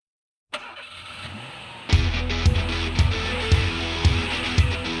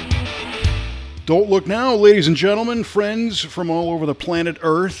Don't look now, ladies and gentlemen, friends from all over the planet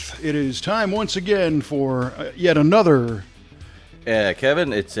Earth. It is time once again for yet another...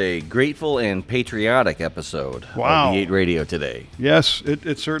 Kevin, it's a grateful and patriotic episode of the 8 Radio today. Yes,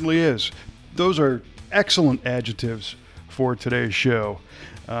 it certainly is. Those are excellent adjectives for today's show.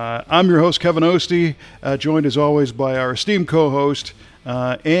 I'm your host, Kevin Oeste, joined as always by our esteemed co-host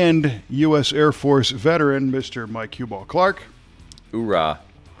and U.S. Air Force veteran, Mr. Mike Huball Clarke. Hoorah.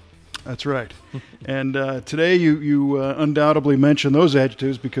 That's right. And today you undoubtedly mentioned those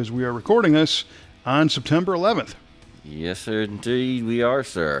adjectives because we are recording this on September 11th. Yes, sir, indeed we are,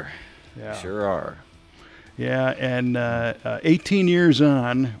 sir. Yeah. Sure are. Yeah, and 18 years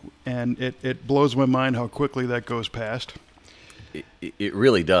on, and it blows my mind how quickly that goes past. It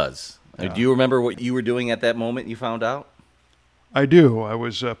really does. Yeah. Do you remember what you were doing at that moment you found out? I do. I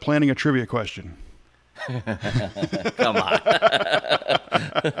was planning a trivia question. Come on.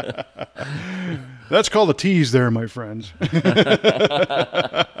 That's called a tease there, my friends.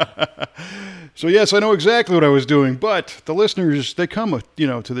 So, yes, I know exactly what I was doing, but the listeners, they come,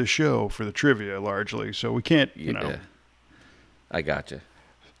 to this show for the trivia largely, so we can't, I gotcha.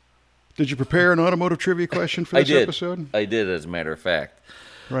 Did you prepare an automotive trivia question for this episode? I did, as a matter of fact.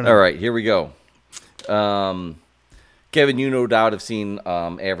 Right All right, here we go. Kevin, you no doubt have seen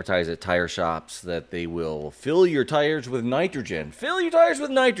advertised at tire shops that they will fill your tires with nitrogen. Fill your tires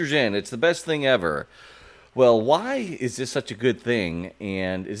with nitrogen. It's the best thing ever. Well, why is this such a good thing?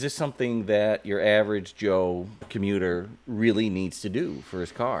 And is this something that your average Joe commuter really needs to do for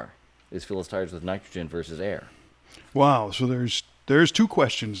his car? Is fill his tires with nitrogen versus air? Wow, so there's two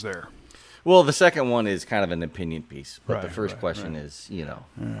questions there. Well, the second one is kind of an opinion piece, but Right, the first question right. is, All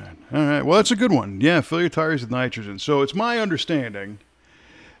right. Well, that's a good one. Yeah, fill your tires with nitrogen. So it's my understanding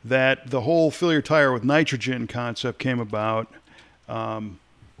that the whole fill your tire with nitrogen concept came about.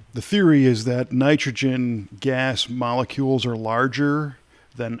 The theory is that nitrogen gas molecules are larger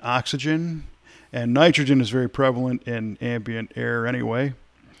than oxygen, and nitrogen is very prevalent in ambient air anyway.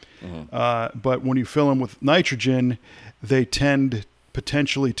 Mm-hmm. But when you fill them with nitrogen, they tend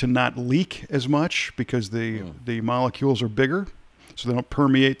potentially to not leak as much because the molecules are bigger, so they don't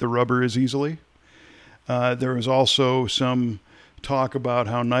permeate the rubber as easily. There is also some talk about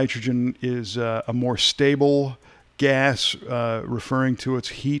how nitrogen is a more stable gas, referring to its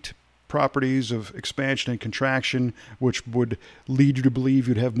heat properties of expansion and contraction, which would lead you to believe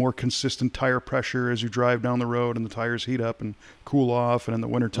you'd have more consistent tire pressure as you drive down the road and the tires heat up and cool off and in the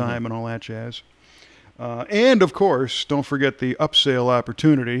wintertime and all that jazz. And, of course, don't forget the upsell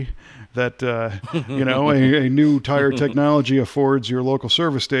opportunity that, a new tire technology affords your local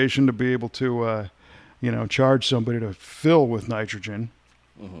service station to be able to, charge somebody to fill with nitrogen.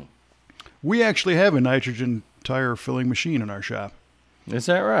 Mm-hmm. We actually have a nitrogen tire filling machine in our shop. Is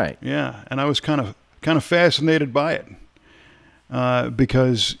that right? Yeah, and I was kind of fascinated by it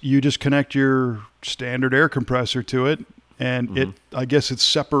because you just connect your standard air compressor to it, and I guess it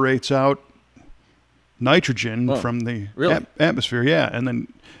separates out nitrogen from the atmosphere. Yeah, and then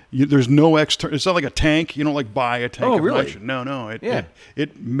there's no external. It's not like a tank. You don't buy a tank of nitrogen. No.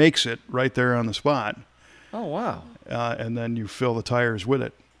 It makes it right there on the spot. Oh wow! And then you fill the tires with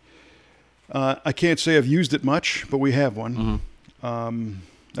it. I can't say I've used it much, but we have one. Mm-hmm.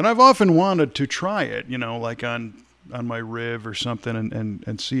 And I've often wanted to try it, like on my Riv or something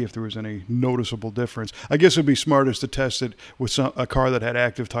and see if there was any noticeable difference. I guess it would be smartest to test it with a car that had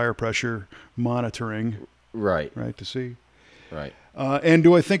active tire pressure monitoring. Right. Right, to see. Right. And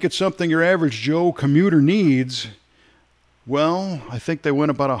do I think it's something your average Joe commuter needs? Well, I think they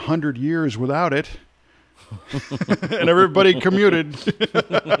went about 100 years without it. And everybody commuted.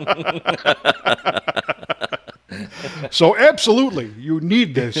 So absolutely, you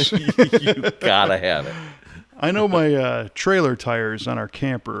need this. You gotta have it. I know my trailer tires on our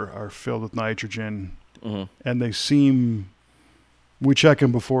camper are filled with nitrogen, and we check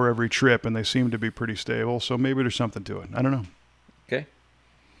them before every trip, and they seem to be pretty stable, so maybe there's something to it. I don't know. Okay.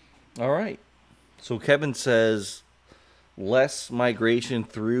 All right. So Kevin says less migration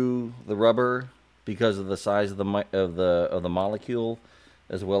through the rubber because of the size of the molecule,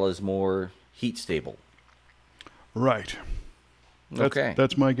 as well as more heat stable. Right. Okay.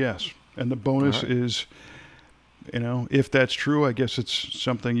 That's my guess. And the bonus is, if that's true, I guess it's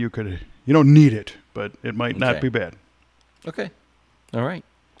something you don't need it, but it might not be bad. Okay. All right.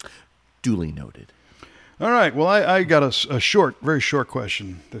 Duly noted. All right. Well, I got a very short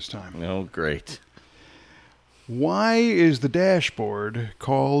question this time. Oh, great. Why is the dashboard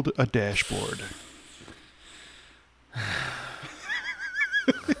called a dashboard?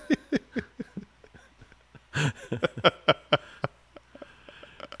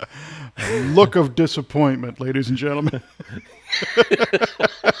 look of disappointment, ladies and gentlemen.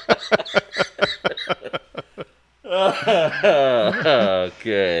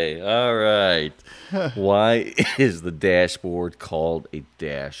 Okay, all right. Why is the dashboard called a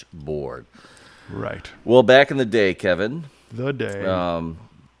dashboard? Right. Well, back in the day, Kevin, The day.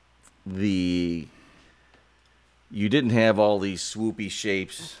 You didn't have all these swoopy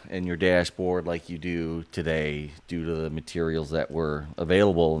shapes in your dashboard like you do today due to the materials that were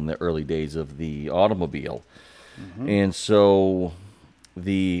available in the early days of the automobile. And so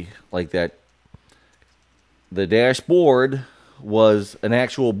the dashboard was an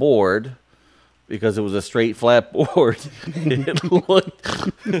actual board because it was a straight flat board. It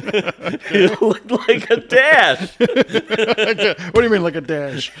looked like a dash. What do you mean, like a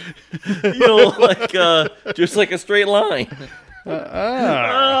dash? Just like a straight line.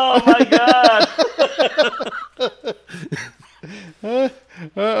 Ah. Oh my God!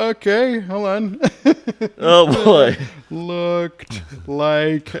 Okay, hold on. Oh boy, Looked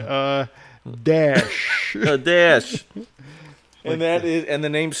like a dash. a dash. And the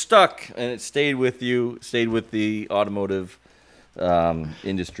name stuck, and it stayed with the automotive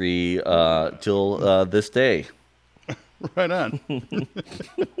industry till this day. Right on.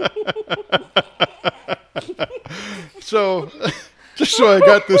 So, just so I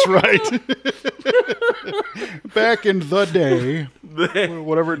got this right, back in the day,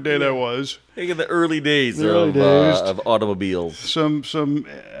 whatever day that was, Think of the early days of automobiles. some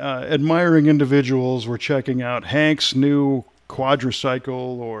admiring individuals were checking out Hank's new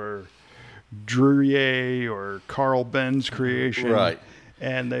quadricycle or Drurier or Carl Benz creation. Right.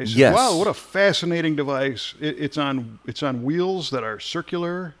 And they said, Yes. wow, what a fascinating device. It's on wheels that are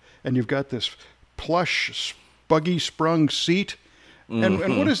circular, and you've got this plush, buggy sprung seat.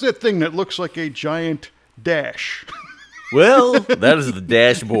 And what is that thing that looks like a giant dash? Well, that is the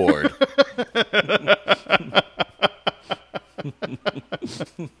dashboard.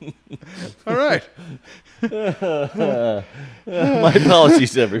 All right. My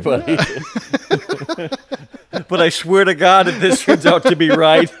apologies, everybody. But I swear to God, if this turns out to be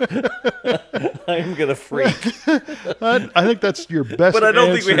right, I'm going to freak. I think that's your best But I don't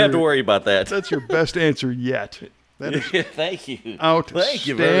think answer. we have to worry about that. That's your best answer yet. That is Thank you. outstanding. Thank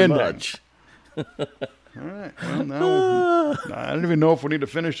you very much. All right. Well, now I don't even know if we need to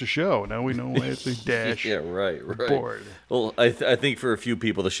finish the show. Now we know why it's a dash Yeah, right. board. Well, I think for a few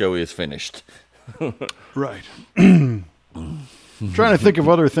people, the show is finished. Right. Trying to think of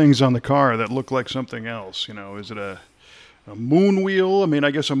other things on the car that look like something else. You know, is it a moon wheel? I mean,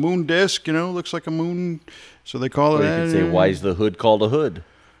 I guess a moon disc. You know, looks like a moon. So they call Or it. you could say, why is the hood called a hood?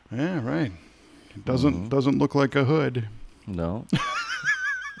 Yeah, right. It doesn't look like a hood No.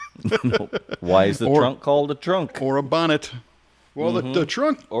 No. Why is the trunk called a trunk? or a bonnet. Well, the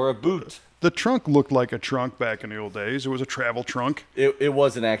trunk. Or a boot? The trunk looked like a trunk back in the old days. It was a travel trunk. It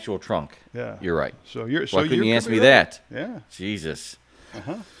was an actual trunk. Yeah, You're right. So you're. Why couldn't you could ask be me right. that? Yeah. Jesus.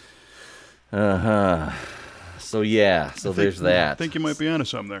 Uh-huh. So yeah. So there's that. I think you might be onto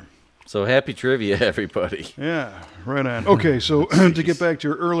something there. So happy trivia, everybody. Yeah, right on. Okay, so to get back to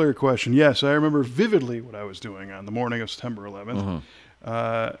your earlier question, yes, I remember vividly what I was doing on the morning of September 11th.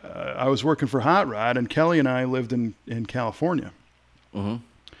 I was working for Hot Rod, and Kelly and I lived in California.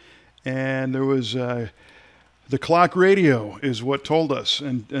 And there was the clock radio is what told us.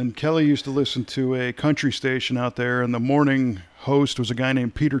 And Kelly used to listen to a country station out there, and the morning host was a guy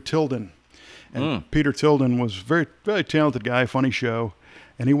named Peter Tilden. And Peter Tilden was a very, very talented guy, funny show.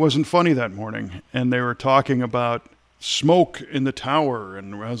 And he wasn't funny that morning. And they were talking about smoke in the tower.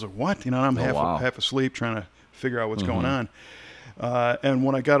 And I was like, what? You know, and I'm half asleep trying to figure out what's going on. And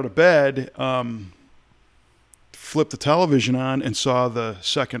when I got out of bed, flipped the television on and saw the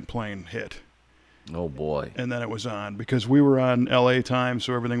second plane hit. Oh, boy. And then it was on because we were on LA time,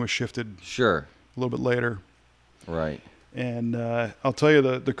 so everything was shifted Sure. a little bit later. Right. And I'll tell you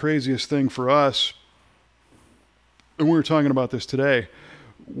the craziest thing for us, and we were talking about this today,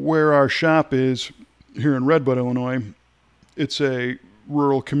 where our shop is here in Redbud, Illinois, it's a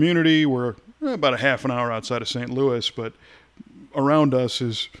rural community. We're about a half an hour outside of St. Louis, but around us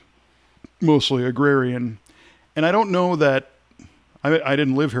is mostly agrarian. And I don't know that, I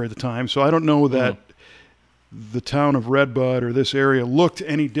didn't live here at the time, so I don't know that the town of Redbud or this area looked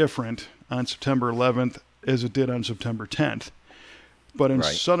any different on September 11th as it did on September 10th. But in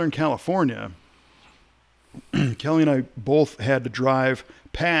Southern California, Kelly and I both had to drive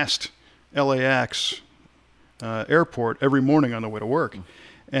past LAX airport every morning on the way to work.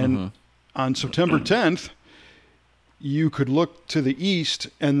 And on September 10th, you could look to the east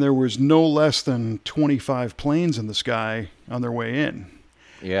and there was no less than 25 planes in the sky on their way in.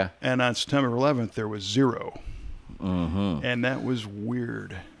 Yeah. And on September 11th, there was 0. Mm-hmm. And that was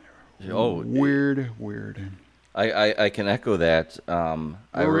weird. Oh, weird. I can echo that.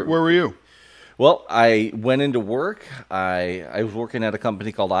 Where were you? Well, I went into work. I was working at a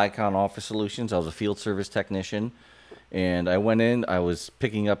company called Icon Office Solutions. I was a field service technician, and I went in. I was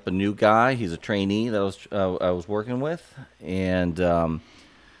picking up a new guy. He's a trainee that I was working with, and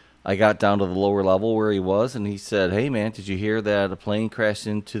I got down to the lower level where he was, and he said, "Hey, man, did you hear that a plane crashed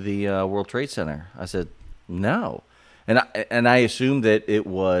into the World Trade Center?" I said, "No," and I assumed that it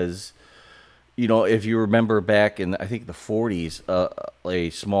was. If you remember back in, I think, the 40s, a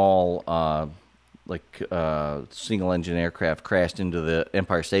small, single-engine aircraft crashed into the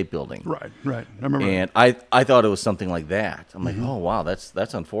Empire State Building. Right. I remember. And I thought it was something like that. I'm like, oh, wow, that's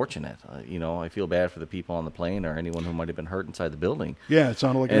unfortunate. I feel bad for the people on the plane or anyone who might have been hurt inside the building. Yeah, it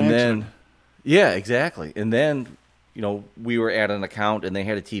sounded like an accident. Yeah, exactly. And then, we were at an account, and they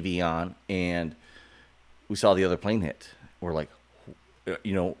had a TV on, and we saw the other plane hit. We're like,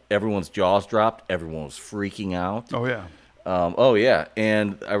 everyone's jaws dropped. Everyone was freaking out. Oh, yeah.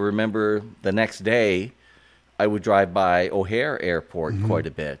 And I remember the next day, I would drive by O'Hare Airport quite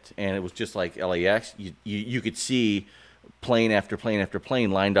a bit, and it was just like LAX. You could see plane after plane after plane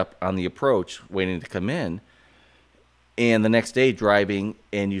lined up on the approach, waiting to come in. And the next day, driving,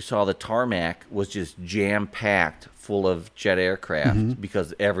 and you saw the tarmac was just jam-packed full of jet aircraft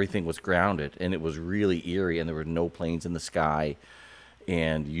because everything was grounded, and it was really eerie, and there were no planes in the sky.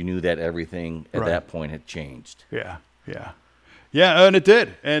 And you knew that everything at that point had changed. Yeah, and it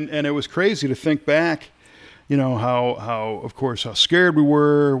did. And it was crazy to think back, how scared we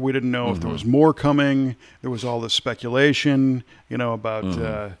were. We didn't know if there was more coming. There was all this speculation,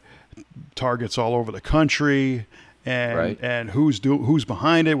 about targets all over the country and who's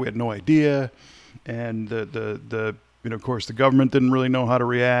behind it. We had no idea. And of course, the government didn't really know how to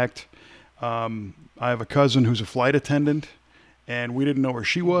react. I have a cousin who's a flight attendant. And we didn't know where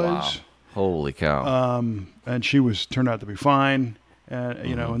she was. Wow. Holy cow. And she turned out to be fine.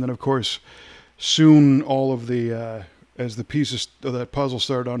 And then of course, soon all of as the pieces of that puzzle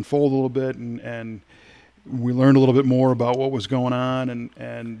started to unfold a little bit and we learned a little bit more about what was going on.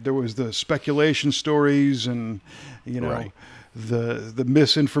 And there was the speculation stories and, the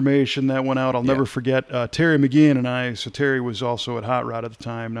misinformation that went out. I'll never forget Terry McGeehan and I. So Terry was also at Hot Rod at the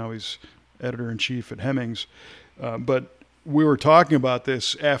time. Now he's editor-in-chief at Hemmings. But we were talking about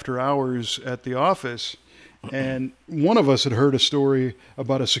this after hours at the office, and one of us had heard a story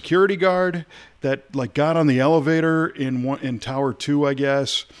about a security guard that got on the elevator in Tower 2, I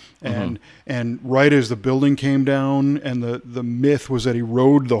guess, and right as the building came down, and the myth was that he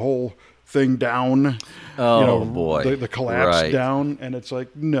rode the whole thing down. Oh, boy. The collapse down, and it's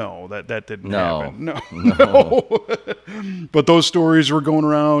like, no, that didn't happen. No. But those stories were going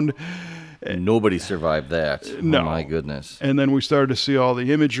around. Nobody survived that. No. Oh, my goodness. And then we started to see all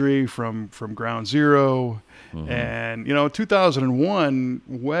the imagery from Ground Zero. And, 2001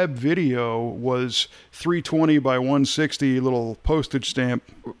 web video was 320 by 160 little postage stamp.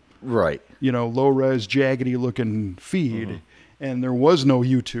 Right. Low-res, jaggedy-looking feed. And there was no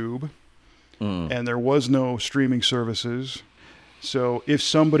YouTube. And there was no streaming services. So if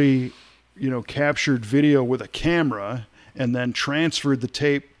somebody, captured video with a camera and then transferred the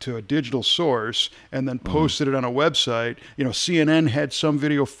tape to a digital source and then posted it on a website. CNN had some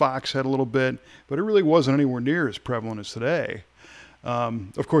video, Fox had a little bit, but it really wasn't anywhere near as prevalent as today.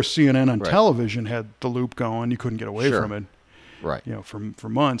 Of course, CNN on television had the loop going. You couldn't get away from it. Right. For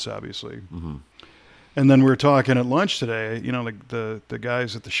months, obviously. And then we were talking at lunch today, the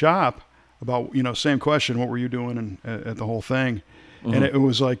guys at the shop about, same question, what were you doing at the whole thing? And it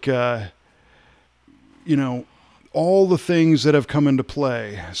was like, all the things that have come into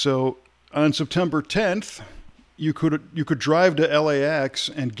play. So on September 10th, you could drive to LAX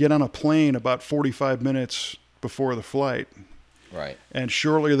and get on a plane about 45 minutes before the flight. Right. And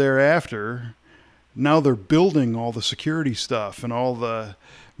shortly thereafter, now they're building all the security stuff and all the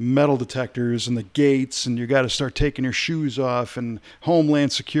metal detectors and the gates, and you got to start taking your shoes off, and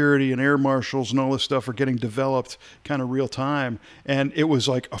Homeland Security and air marshals and all this stuff are getting developed kind of real time. And it was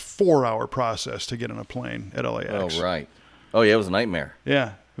like a 4-hour process to get on a plane at LAX. Oh, right. Oh, yeah, it was a nightmare. Yeah,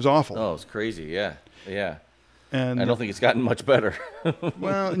 it was awful. Oh, it was crazy, yeah. And I don't think it's gotten much better.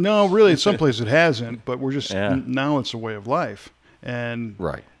 Well, no, really, in some places it hasn't, but we're just, now it's a way of life. And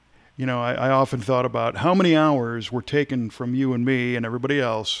right. I often thought about how many hours were taken from you and me and everybody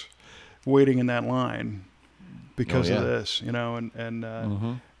else waiting in that line because of this, and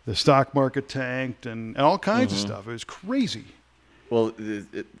the stock market tanked and all kinds of stuff. It was crazy. Well,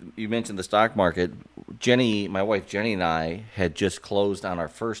 you mentioned the stock market. Jenny, my wife Jenny, and I had just closed on our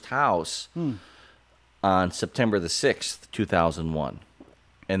first house on September the 6th, 2001.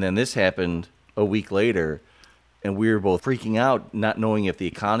 And then this happened a week later, and we were both freaking out, not knowing if the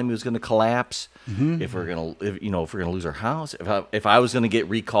economy was going to collapse, if we're going to lose our house, if I was going to get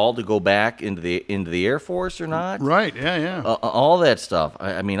recalled to go back into the Air Force or not. Right. Yeah. All that stuff.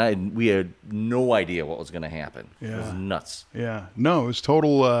 I mean, we had no idea what was going to happen. Yeah. It was nuts. Yeah. No, it was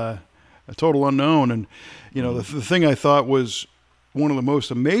a total unknown. And, the thing I thought was one of the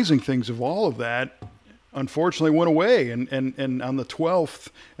most amazing things of all of that, unfortunately went away. And on the 12th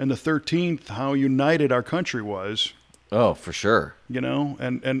and the 13th, how united our country was. Oh, for sure.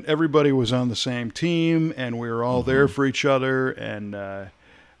 And everybody was on the same team, and we were all there for each other. And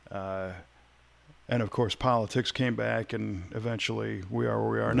of course, politics came back, and eventually we are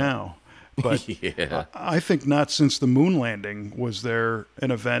where we are now. But yeah. I think not since the moon landing was there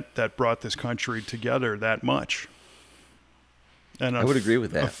an event that brought this country together that much. And I would agree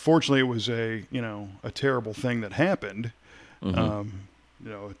with that. Unfortunately, it was a terrible thing that happened.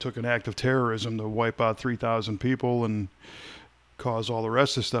 It took an act of terrorism to wipe out 3,000 people and cause all the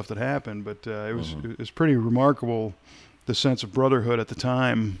rest of the stuff that happened. But it was pretty remarkable, the sense of brotherhood at the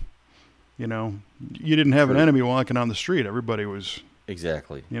time. You didn't have an enemy walking on the street. Everybody was.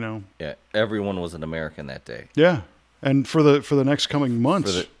 Exactly. Yeah, everyone was an American that day. Yeah, and for the next coming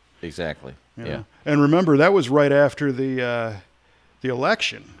months. Exactly. Yeah. And remember, that was right after the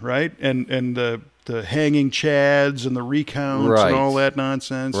election, right? And the hanging chads and the recounts and all that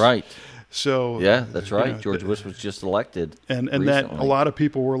nonsense. Right. So yeah, that's right. George Bush was just elected. And that a lot of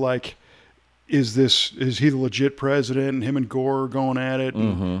people were like, is he the legit president? And him and Gore going at it.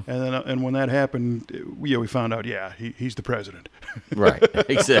 And when that happened, we found out, he's the president. Right.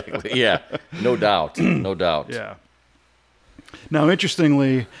 Exactly. Yeah. No doubt. No doubt. Yeah. Now,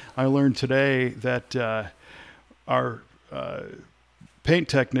 interestingly, I learned today that our paint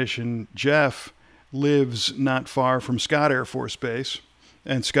technician, Jeff, lives not far from Scott Air Force Base.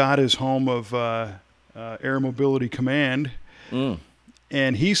 And Scott is home of Air Mobility Command.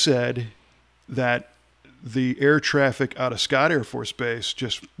 And he said that the air traffic out of Scott Air Force Base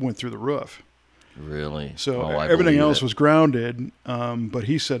just went through the roof. Really? So everything else was grounded, but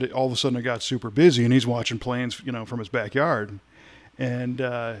he said all of a sudden it got super busy, and he's watching planes, from his backyard.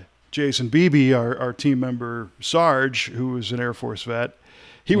 And Jason Beebe, our team member, Sarge, who was an Air Force vet,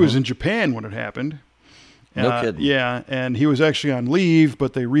 he was in Japan when it happened. No kidding. Yeah, and he was actually on leave,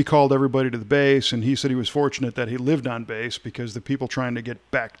 but they recalled everybody to the base, and he said he was fortunate that he lived on base because the people trying to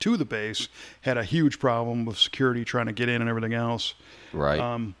get back to the base had a huge problem with security trying to get in and everything else. Right.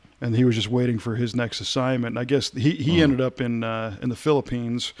 And he was just waiting for his next assignment. And I guess he ended up in the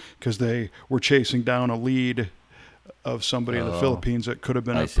Philippines because they were chasing down a lead of somebody in the Philippines that could have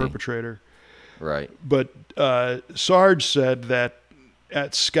been a perpetrator. Right. But Sarge said that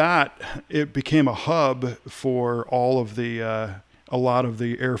at Scott, it became a hub for all of a lot of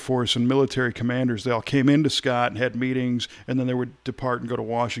the Air Force and military commanders. They all came into Scott and had meetings, and then they would depart and go to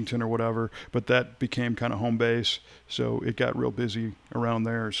Washington or whatever. But that became kind of home base, so it got real busy around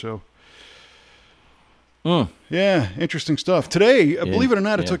there. So, yeah, interesting stuff. Today, believe it or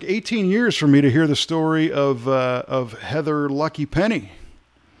not, it took 18 years for me to hear the story of Heather Lucky Penny,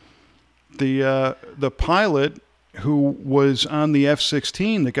 the pilot who was on the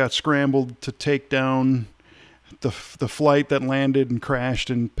F-16 that got scrambled to take down the flight that landed and crashed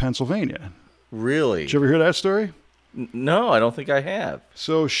in Pennsylvania. Really? Did you ever hear that story? No, I don't think I have.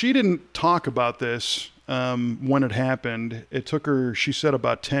 So she didn't talk about this when it happened. It took her, she said,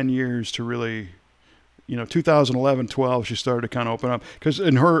 about 10 years to really, 2011, 12, she started to kind of open up. Because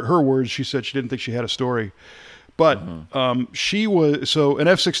in her words, she said she didn't think she had a story. But she was, so an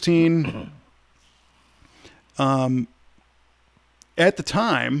F-16... at the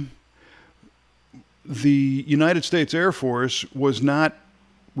time, the United States Air Force was not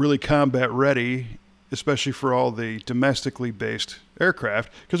really combat ready, especially for all the domestically based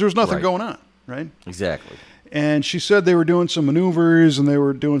aircraft, because there was nothing going on, right? Exactly. And she said they were doing some maneuvers and they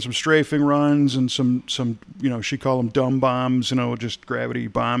were doing some strafing runs and some she called them dumb bombs, just gravity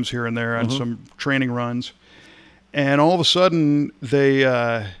bombs here and there on some training runs. And all of a sudden,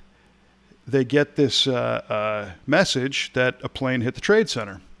 they get this message that a plane hit the Trade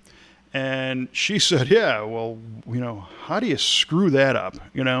Center. And she said, how do you screw that up,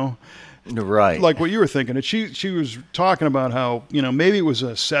 Right. Like what you were thinking. And she was talking about how, maybe it was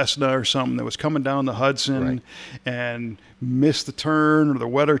a Cessna or something that was coming down the Hudson and missed the turn or the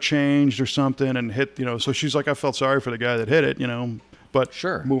weather changed or something and hit, so she's like, I felt sorry for the guy that hit it, but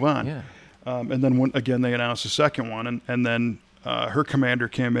move on. Yeah. And then again, they announced the second one. And then her commander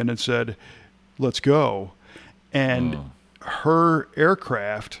came in and said, let's go. And her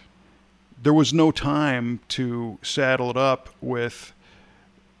aircraft, there was no time to saddle it up with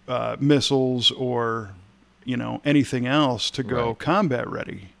missiles or, anything else to go combat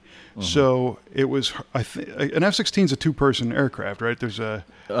ready. So it was, an F-16 is a two-person aircraft, right? There's a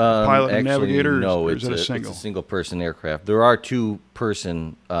pilot and navigator. No, or it's is it a single? It's a single-person aircraft. There are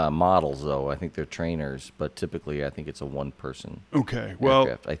two-person models, though. I think they're trainers, but typically I think it's a one-person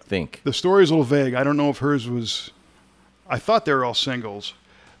aircraft, I think. The story is a little vague. I don't know if hers was... I thought they were all singles,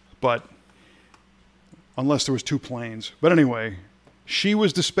 but unless there was two planes. But anyway, she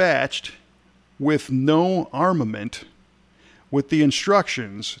was dispatched with no armament, with the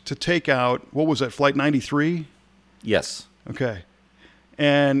instructions to take out, what was that, Flight 93? Yes. Okay.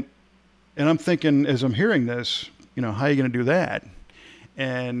 And I'm thinking, as I'm hearing this, how are you going to do that?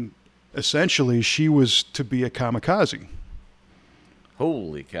 And essentially, she was to be a kamikaze.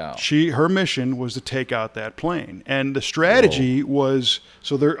 Holy cow. Her mission was to take out that plane. And the strategy was,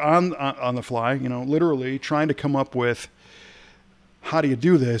 so they're on the fly, literally trying to come up with, how do you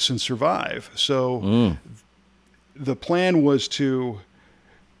do this and survive? So the plan was to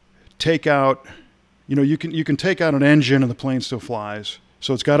take out, you can take out an engine and the plane still flies.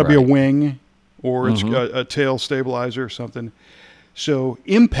 So it's got to be a wing or it's a tail stabilizer or something. So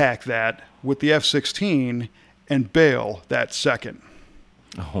impact that with the F-16 and bail that second.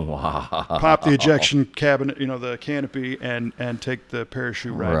 Oh, wow. Pop the ejection cabinet, the canopy, and take the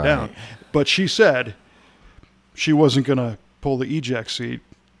parachute right down. But she said she wasn't going to pull the eject seat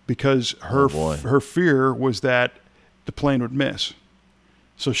because her fear was that the plane would miss.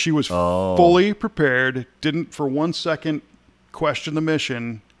 So she was fully prepared, didn't for 1 second question the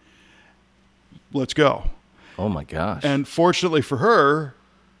mission. Let's go. Oh my gosh. And fortunately for her,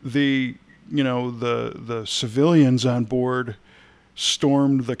 the civilians on board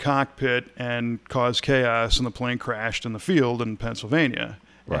stormed the cockpit and caused chaos, and the plane crashed in the field in Pennsylvania.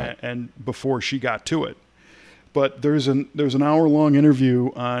 Right. And before she got to it. But there's an hour-long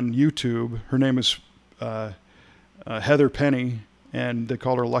interview on YouTube. Her name is Heather Penny, and they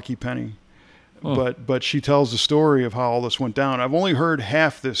called her Lucky Penny. But she tells the story of how all this went down. I've only heard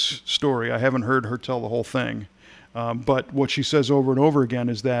half this story. I haven't heard her tell the whole thing. But what she says over and over again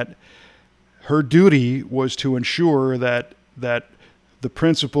is that her duty was to ensure that the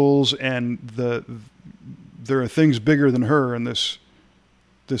principles and there are things bigger than her in this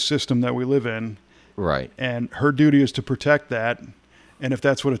system that we live in. Right. And her duty is to protect that. And if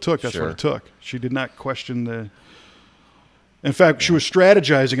that's what it took, that's what it took. She did not question in fact, she was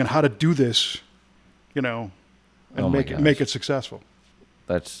strategizing on how to do this, and make it successful.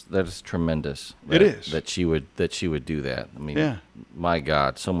 That is tremendous. It is. That she would do that. I mean, my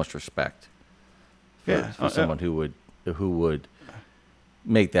God, so much respect for someone who would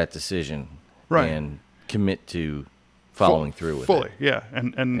make that decision and commit to following through with fully, it.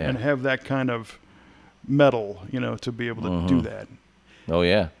 And have that kind of mettle, to be able to do that. Oh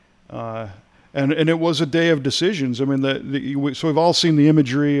yeah. And it was a day of decisions. I mean, so we've all seen the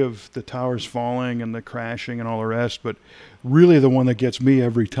imagery of the towers falling and the crashing and all the rest, but really the one that gets me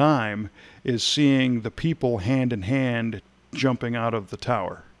every time is seeing the people hand in hand jumping out of the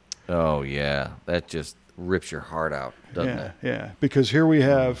tower. Oh yeah, that just rips your heart out, doesn't it? Yeah, because here we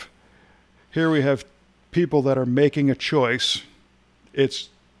have people that are making a choice. It's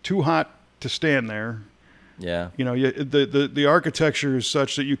too hot to stand there. Yeah. The architecture is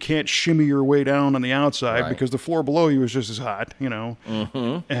such that you can't shimmy your way down on the outside because the floor below you is just as hot,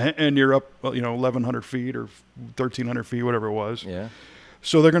 and you're up, 1,100 feet or 1,300 feet, whatever it was. Yeah.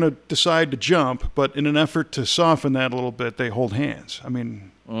 So they're going to decide to jump, but in an effort to soften that a little bit, they hold hands. I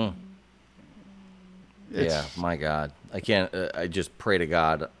mean, yeah, my God. I can't, I just pray to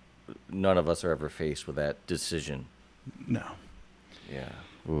God none of us are ever faced with that decision. No. Yeah.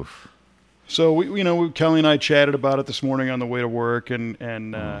 Oof. So Kelly and I chatted about it this morning on the way to work, and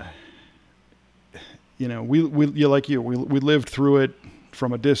we lived through it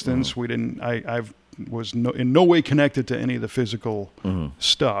from a distance. We didn't. I was in no way connected to any of the physical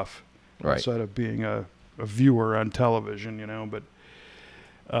stuff outside of being a viewer on television. But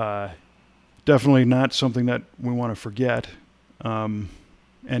definitely not something that we want to forget, and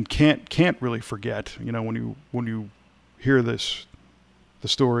can't really forget. When you hear the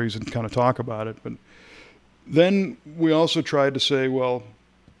stories and kind of talk about it. But then we also tried to say, well,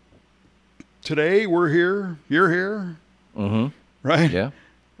 today we're here, you're here, right? Yeah.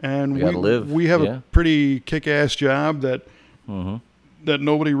 And we have a pretty kick-ass job that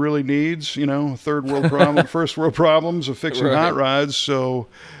nobody really needs, third world problem, first world problems of fixing hot rods. So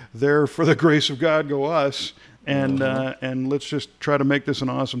there, for the grace of God, go us. And let's just try to make this an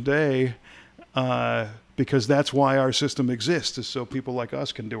awesome day. because that's why our system exists, is so people like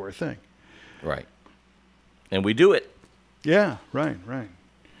us can do our thing. Right. And we do it. Yeah, right.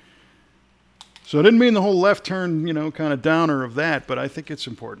 So I didn't mean the whole left turn, kind of downer of that, but I think it's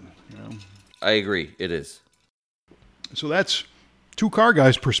important. I agree. It is. So that's two car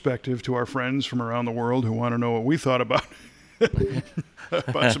guys' perspective to our friends from around the world who want to know what we thought about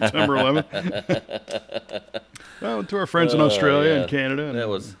September 11th. Well, to our friends in Australia and Canada. That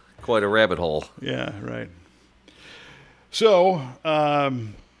was quite a rabbit hole. Yeah, right. So,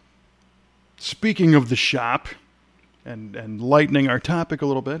 speaking of the shop and lightening our topic a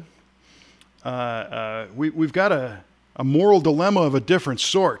little bit, we've got a moral dilemma of a different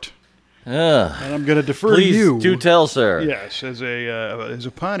sort. And I'm going to defer to you. Please do tell, sir. Yes, as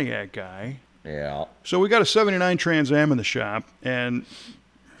a Pontiac guy. Yeah. So we got a 79 Trans Am in the shop, and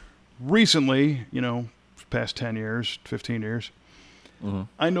recently, past 10 years, 15 years,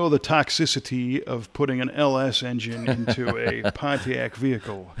 I know the toxicity of putting an LS engine into a Pontiac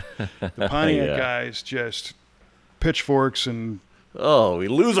vehicle. The Pontiac guys just pitchforks and we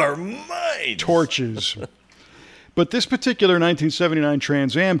lose our minds. Torches. But this particular 1979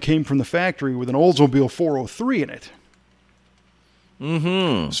 Trans Am came from the factory with an Oldsmobile 403 in it.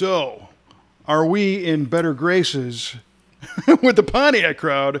 Mm-hmm. So, are we in better graces with the Pontiac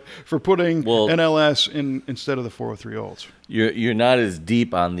crowd for putting an LS in instead of the 403 Olds? You're not as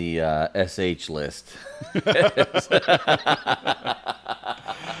deep on the SH list.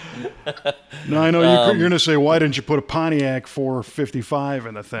 No, I know you're going to say, why didn't you put a Pontiac 455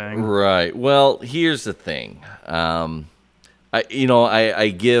 in the thing? Right. Well, here's the thing. I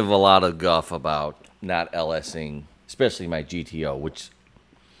give a lot of guff about not LSing, especially my GTO, which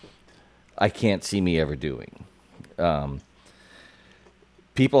I can't see me ever doing.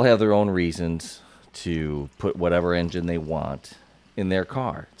 People have their own reasons to put whatever engine they want in their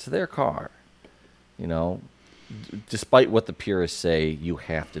car. It's their car. Despite what the purists say you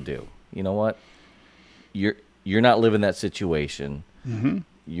have to do. You know what? You're not living that situation.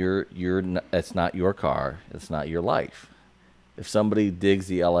 Mm-hmm. That's not your car. It's not your life. If somebody digs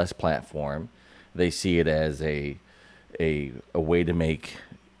the LS platform, they see it as a way to make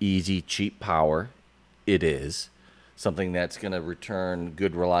easy, cheap power. It is. Something that's going to return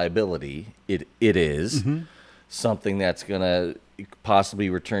good reliability. It is. Mm-hmm. Something that's going to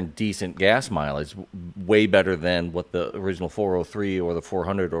possibly return decent gas mileage, way better than what the original 403 or the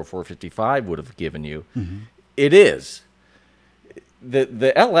 400 or 455 would have given you. Mm-hmm. It is.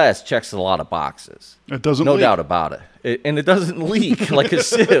 The LS checks a lot of boxes. It doesn't no leak. doubt about it. And it doesn't leak like a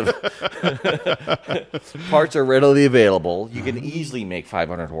sieve. Parts are readily available. You can easily make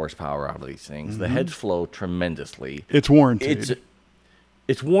 500 horsepower out of these things. Mm-hmm. The heads flow tremendously. It's warranted.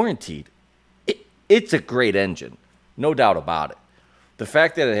 It's warranted. It's a great engine. No doubt about it. The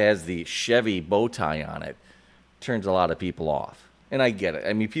fact that it has the Chevy bow tie on it turns a lot of people off. And I get it.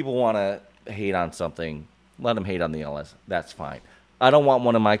 I mean, people want to hate on something. Let them hate on the LS. That's fine. I don't want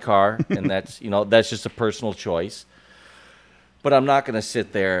one in my car, and that's just a personal choice. But I'm not going to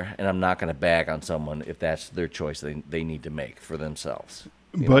sit there and I'm not going to bag on someone if that's their choice they need to make for themselves.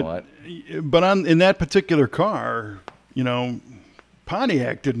 You know what? But in that particular car,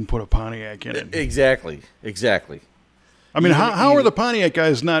 Pontiac didn't put a Pontiac in it. Exactly. I mean, how are the Pontiac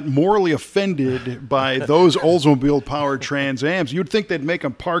guys not morally offended by those Oldsmobile-powered Trans Ams? You'd think they'd make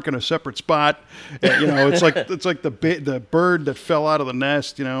them park in a separate spot. It's like the bird that fell out of the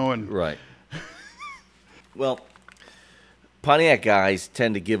nest. And right. Well, Pontiac guys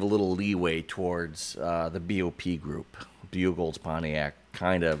tend to give a little leeway towards the BOP group. Bugles, Pontiac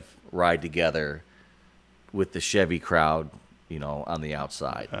kind of ride together with the Chevy crowd, on the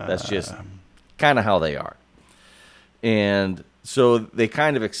outside. That's just kind of how they are. And so they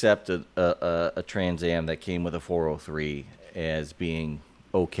kind of accepted a Trans Am that came with a 403 as being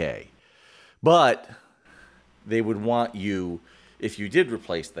okay. But they would want you, if you did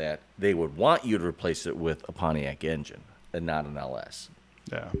replace that, they would want you to replace it with a Pontiac engine and not an LS.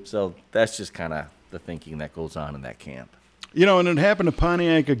 Yeah. So that's just kind of the thinking that goes on in that camp. And it happened to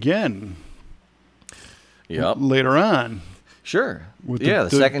Pontiac again. Yep. Later on. Sure. The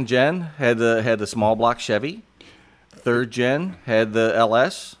second gen had the small block Chevy. Third gen had the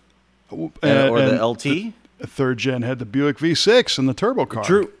LS or the LT. Third gen had the Buick V6 and the turbo car.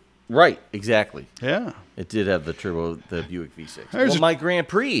 True. Right. Exactly. Yeah. It did have the Buick V6. My Grand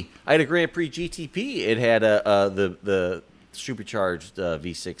Prix, I had a Grand Prix GTP. It had the supercharged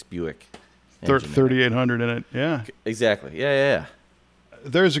V6 Buick. 3800 in it. Yeah. Exactly. Yeah.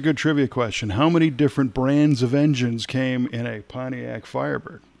 There's a good trivia question. How many different brands of engines came in a Pontiac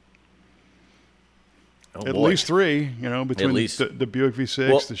Firebird? At least 3, between At least. the Buick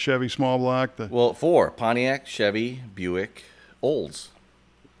V6, the Chevy small block. 4. Pontiac, Chevy, Buick, Olds.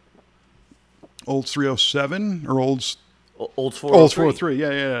 Olds 307 or Olds? Olds 403. Olds 403.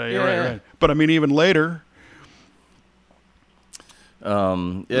 Yeah, you're right. But I mean, even later.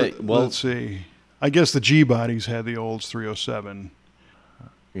 Let's see. I guess the G bodies had the Olds 307.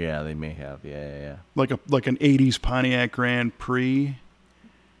 Yeah, they may have. Yeah. Like an 80s Pontiac Grand Prix.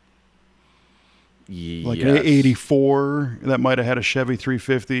 Like an 84 that might have had a Chevy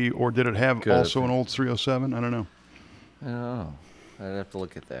 350, or did it have also an Olds 307? I don't know. Oh, I'd have to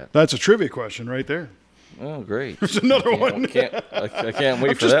look at that. That's a trivia question right there. Oh, great. There's another one. I can't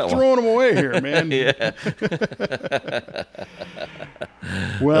wait I'm for that one. just throwing them away here, man. Yeah.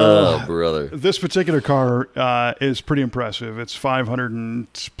 Well, oh, brother. This particular car is pretty impressive. It's 500 and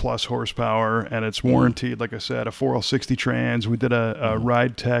plus horsepower, and it's warranted, like I said, a 4L60 trans. We did a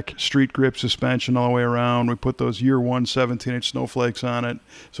Ride Tech street grip suspension all the way around. We put those year 1 17-inch snowflakes on it,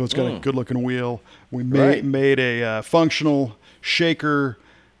 so it's got a good-looking wheel. We made a functional shaker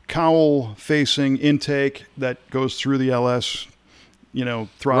cowl-facing intake that goes through the LS,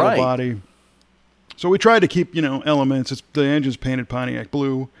 throttle body. So we tried to keep, elements. The engine's painted Pontiac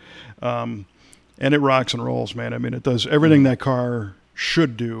blue, and it rocks and rolls, man. I mean, it does everything that car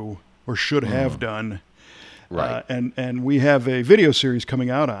should do or should have done. Right. And we have a video series coming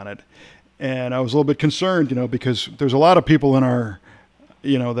out on it. And I was a little bit concerned, because there's a lot of people in our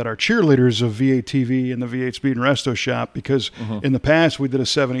that are cheerleaders of V8 TV and the V8 Speed and Resto shop, because in the past we did a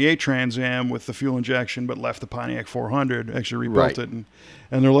 78 Trans Am with the fuel injection but left the Pontiac 400, actually rebuilt it. And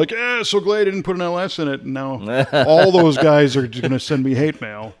they're like, so glad I didn't put an LS in it. And now all those guys are going to send me hate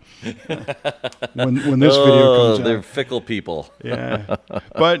mail when this video comes out. They're fickle people. Yeah.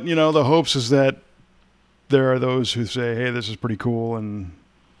 But, the hopes is that there are those who say, hey, this is pretty cool, and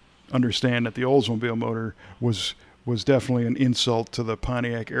understand that the Oldsmobile motor was definitely an insult to the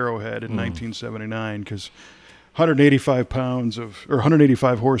Pontiac Arrowhead in 1979, because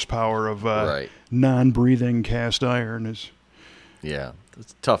 185 horsepower of non-breathing cast iron is... Yeah,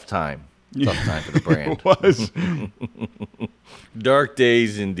 it's a tough time. Tough time for the brand. It was. Dark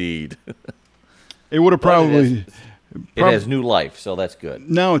days indeed. It would have probably... It has new life, so that's good.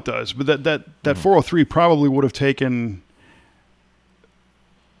 Now it does, but that 403 probably would have taken...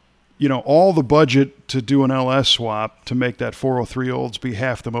 all the budget to do an LS swap to make that 403 Olds be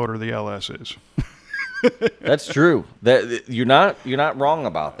half the motor the LS is. That's true. That you're not wrong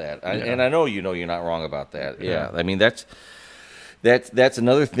about that, and I know you're not wrong about that. Yeah, I mean that's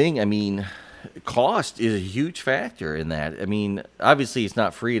another thing. I mean, cost is a huge factor in that. I mean, obviously it's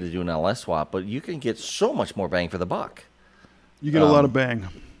not free to do an LS swap, but you can get so much more bang for the buck. You get a lot of bang.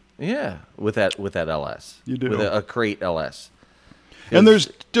 Yeah, with that LS. You do. With a crate LS. And there's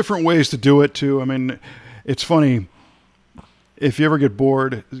different ways to do it, too. I mean, it's funny. If you ever get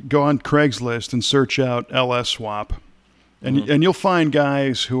bored, go on Craigslist and search out LS swap. And you'll find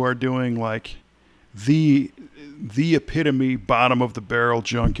guys who are doing, like, the epitome bottom-of-the-barrel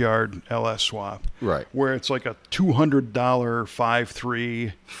junkyard LS swap. Right. Where it's like a $200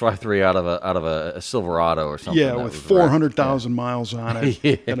 5.3. 5.3 out of a Silverado or something. Yeah, with 400,000 miles on it.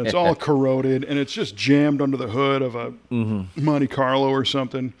 Yeah. And it's all corroded, and it's just jammed under the hood of a Monte Carlo or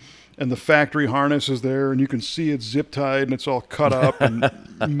something. And the factory harness is there, and you can see it's zip-tied, and it's all cut up and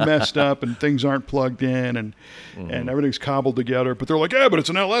messed up, and things aren't plugged in, and everything's cobbled together. But they're like, but it's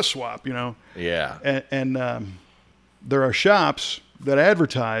an LS swap, Yeah. And there are shops that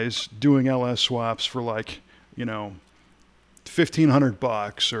advertise doing LS swaps for like,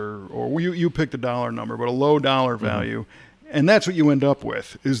 $1,500 or you picked a dollar number, but a low dollar value. And that's what you end up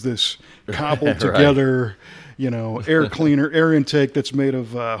with, is this cobbled together, air cleaner, air intake that's made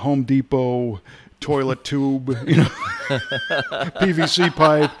of Home Depot toilet tube, PVC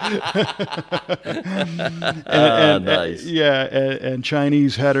pipe. Nice. And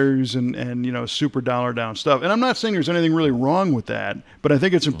Chinese headers and super dollar down stuff. And I'm not saying there's anything really wrong with that, but I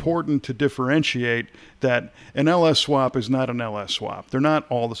think it's important to differentiate that an LS swap is not an LS swap. They're not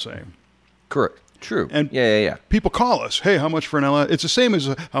all the same. Correct. True. And yeah. People call us, hey, how much for an LS? It's the same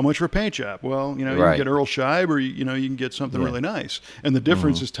as how much for a paint job. Well, you can get Earl Scheib, or you can get something really nice. And the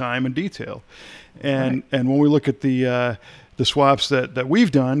difference is time and detail. And when we look at the swaps that we've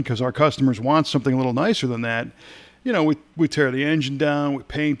done, because our customers want something a little nicer than that, we tear the engine down, we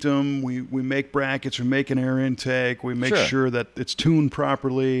paint them, we make brackets, we make an air intake, we make sure that it's tuned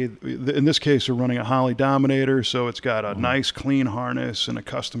properly. In this case, we're running a Holley Dominator, so it's got a nice, clean harness and a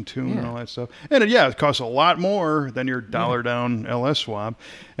custom tune and all that stuff. And it costs a lot more than your dollar down LS swap.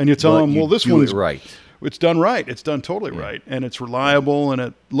 And you tell them, well, this one's right. it's done right. It's done totally right, and it's reliable, and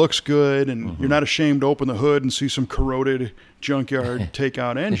it looks good, and you're not ashamed to open the hood and see some corroded junkyard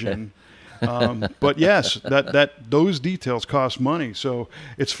takeout engine. But yes, that those details cost money. So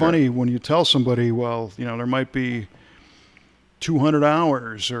it's funny when you tell somebody, well, there might be 200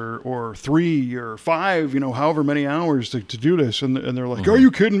 hours or 3 or 5, however many hours to do this. And they're like, are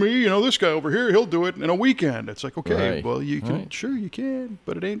you kidding me? This guy over here, he'll do it in a weekend. It's like, okay, well, you can, sure you can,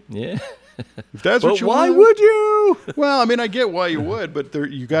 but it ain't. Yeah. If that's what you why want. would you? Well, I mean, I get why you would, but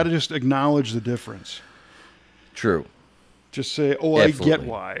you got to just acknowledge the difference. True. Just say, I get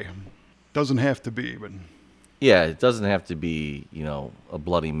why. Doesn't have to be, but. Yeah, it doesn't have to be, a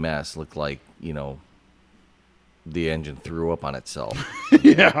bloody mess. Look like, the engine threw up on itself.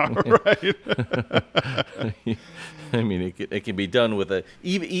 Yeah, right. I mean, it can be done with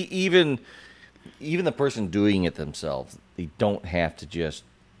even the person doing it themselves. They don't have to just,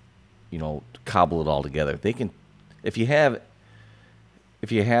 cobble it all together. They can, if you have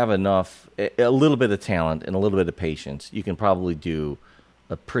enough, a little bit of talent and a little bit of patience, you can probably do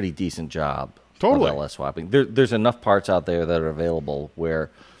a pretty decent job of LS swapping. There's enough parts out there that are available where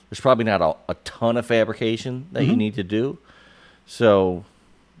there's probably not a ton of fabrication that you need to do. So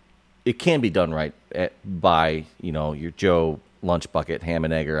it can be done right by, your Joe lunch bucket, ham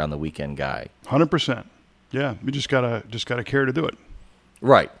and egger on the weekend guy. 100%. Yeah, you just gotta care to do it.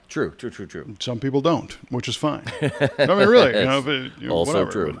 Right. True. Some people don't, which is fine. I mean, really, also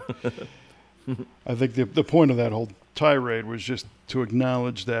whatever, true. I think the point of that whole tirade was just to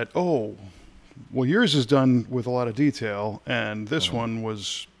acknowledge that, yours is done with a lot of detail, and this one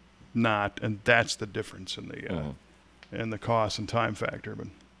was not, and that's the difference in the cost and time factor. But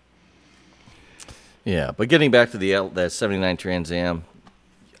yeah, but getting back to that 79 Trans Am,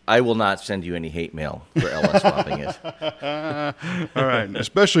 I will not send you any hate mail for LS swapping it. All right,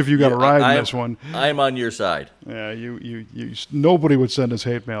 especially if you got a ride in this one. I'm on your side. Yeah, you nobody would send us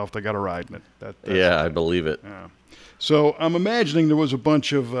hate mail if they got a ride in it. I believe it. Yeah. So I'm imagining there was a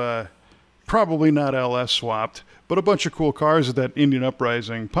bunch of probably not LS swapped, but a bunch of cool cars at that Indian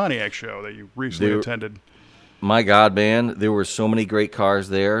Uprising Pontiac show that you recently attended. My God, man, there were so many great cars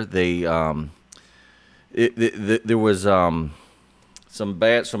there. There was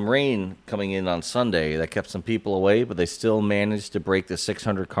some rain coming in on Sunday that kept some people away, but they still managed to break the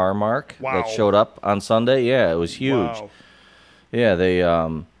 600 car mark that showed up on Sunday. Yeah, it was huge. Wow. Yeah,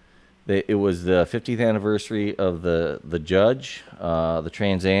 it was the 50th anniversary of the Judge, the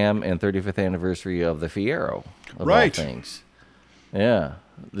Trans Am, and 35th anniversary of the Fiero, of all things. Yeah.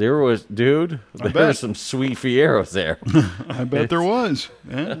 There were some sweet Fieros there. I bet there was.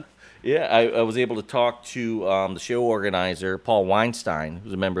 Yeah. Yeah, I was able to talk to the show organizer, Paul Weinstein,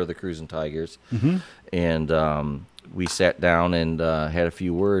 who's a member of the Cruisin' Tigers, and we sat down and had a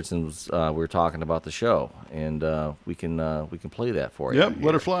few words, and we were talking about the show, and we can play that for you. Yep,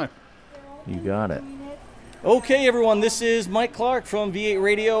 let it fly. You got it. Okay, everyone, this is Mike Clarke from V8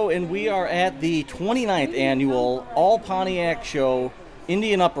 Radio, and we are at the 29th annual All Pontiac Show,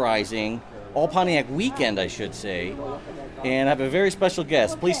 Indian Uprising, All Pontiac Weekend, I should say, and I have a very special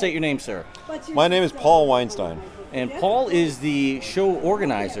guest. Please state your name, sir. My name is Paul Weinstein. And Paul is the show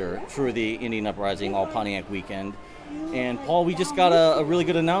organizer for the Indian Uprising All Pontiac Weekend. And Paul, we just got a really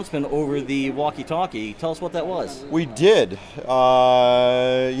good announcement over the walkie-talkie. Tell us what that was. We did.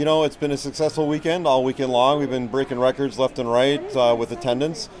 It's been a successful weekend, all weekend long. We've been breaking records left and right with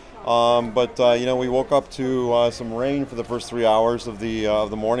attendance. But we woke up to some rain for the first 3 hours of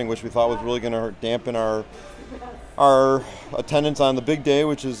the morning, which we thought was really going to dampen our attendance on the big day,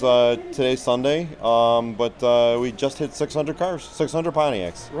 which is today, Sunday. But we just hit 600 cars, 600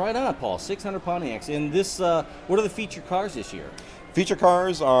 Pontiacs. Right on, Paul, 600 Pontiacs. And this, what are the featured cars this year? Feature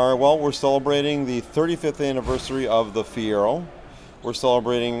cars are, we're celebrating the 35th anniversary of the Fiero. We're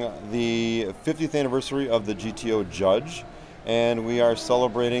celebrating the 50th anniversary of the GTO Judge. And we are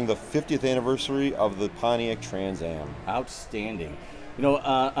celebrating the 50th anniversary of the Pontiac Trans Am. Outstanding.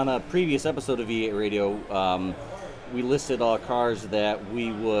 On a previous episode of V8 Radio, we listed all cars that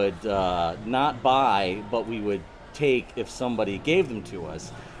we would not buy, but we would take if somebody gave them to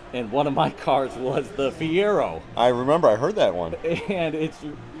us. And one of my cars was the Fiero. I remember, I heard that one. And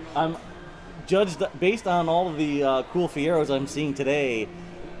I'm judged based on all of the cool Fieros I'm seeing today.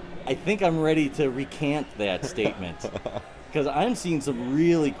 I think I'm ready to recant that statement. Because I'm seeing some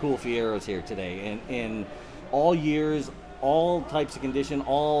really cool Fieros here today, and in all years, all types of condition,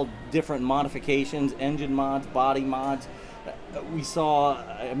 all different modifications, engine mods, body mods. We saw,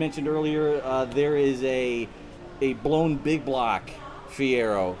 I mentioned earlier, there is a blown big block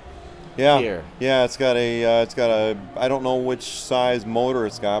Fiero. Yeah, here. Yeah, it's got a I don't know which size motor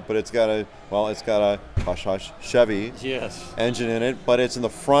it's got, but it's got a hush hush, Chevy Yes. engine in it, but it's in the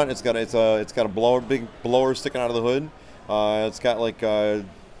front. It's got a big blower sticking out of the hood. It's got like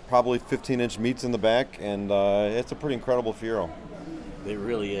probably 15-inch meats in the back, and it's a pretty incredible Fiero. It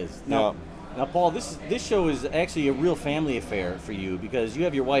really is. Now, Paul, this show is actually a real family affair for you because you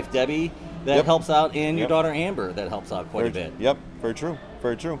have your wife Debbie that helps out, and your daughter Amber that helps out quite a bit. Yep, very true,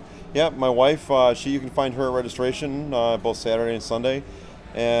 very true. Yeah, my wife, you can find her at registration both Saturday and Sunday.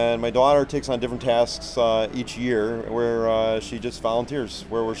 And my daughter takes on different tasks each year where she just volunteers.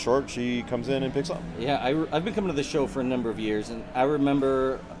 Where we're short, she comes in and picks up. Yeah, I've been coming to the show for a number of years, and I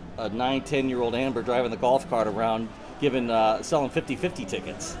remember a 9-10-year-old Amber driving the golf cart around selling 50-50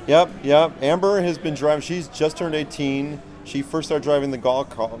 tickets. Yep. Amber has been driving. She's just turned 18. She first started driving the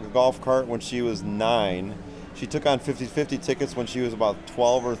golf cart when she was 9. She took on 50-50 tickets when she was about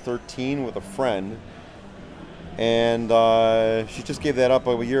 12 or 13 with a friend. And she just gave that up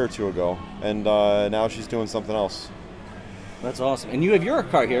a year or two ago, and now she's doing something else. That's awesome. And you have your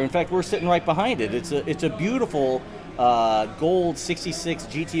car here. In fact, we're sitting right behind it. It's a beautiful gold 66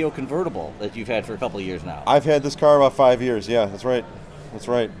 GTO convertible that you've had for a couple of years now. I've had this car about 5 years. Yeah, that's right.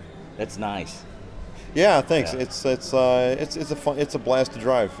 That's nice. Yeah, thanks. Yeah. It's a blast to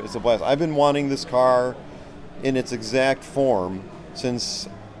drive. It's a blast. I've been wanting this car in its exact form since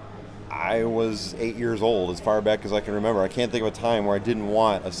I was 8 years old, as far back as I can remember. I can't think of a time where I didn't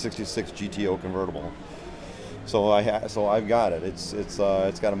want a 66 GTO convertible. So I've got it. It's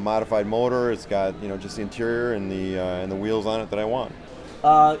got a modified motor. It's got just the interior and the wheels on it that I want.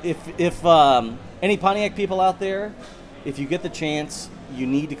 If any Pontiac people out there, if you get the chance, you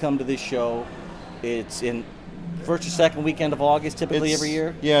need to come to this show. It's in first or second weekend of August, typically every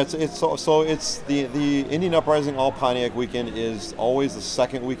year. Yeah, it's the Indian Uprising All Pontiac weekend is always the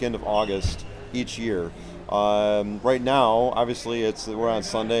second weekend of August each year. Right now, obviously, we're on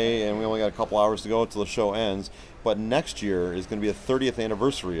Sunday and we only got a couple hours to go until the show ends. But next year is going to be the 30th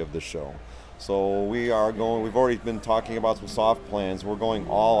anniversary of this show. So we are going. We've already been talking about some soft plans. We're going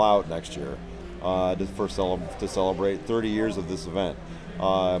all out next year to celebrate 30 years of this event.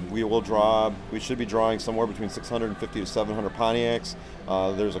 We should be drawing somewhere between 650 to 700 Pontiacs.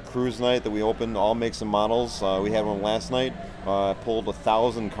 There's a cruise night that we opened, all makes and models. We had one last night. Pulled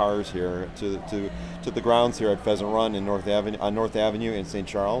 1,000 cars here to the grounds here at Pheasant Run on North Avenue in St.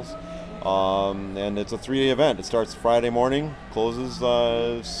 Charles. And it's a 3-day event. It starts Friday morning, closes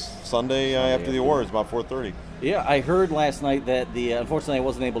Sunday after the awards, about 4:30. Yeah, I heard last night that unfortunately I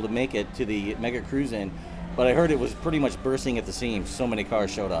wasn't able to make it to the Mega Cruise-In, but I heard it was pretty much bursting at the seams. So many cars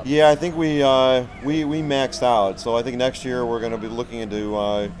showed up. Yeah, I think we maxed out. So I think next year we're going to be looking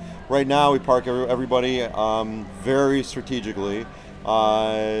into. Right now we park everybody very strategically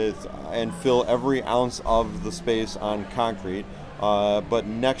and fill every ounce of the space on concrete. But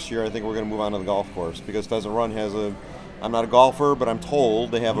next year I think we're going to move on to the golf course because Pheasant Run has I'm not a golfer, but I'm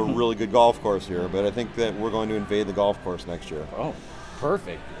told they have a really good golf course here. But I think that we're going to invade the golf course next year. Oh.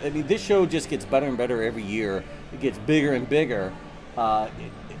 Perfect. I mean, this show just gets better and better every year. It gets bigger and bigger.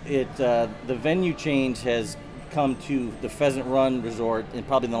 The venue change has come to the Pheasant Run Resort in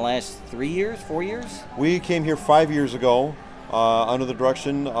probably in the last 4 years. We came here 5 years ago under the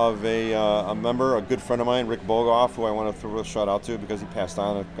direction of a member, a good friend of mine, Rick Bogoff, who I want to throw a shout out to because he passed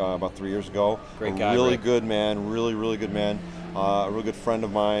on about 3 years ago. Great guy. Really Rick. Good man, really good man. A real good friend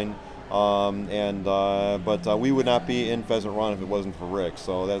of mine. But we would not be in Pheasant Run if it wasn't for Rick.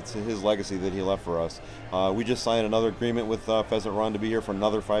 So that's his legacy that he left for us. We just signed another agreement with Pheasant Run to be here for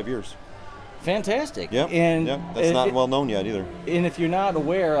another 5 years. Fantastic. Yep. That's not well known yet either. And if you're not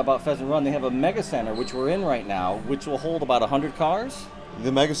aware about Pheasant Run, they have a mega center, which we're in right now, which will hold about 100 cars.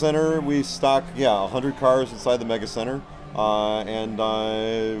 The mega center, we stock 100 cars inside the mega center. And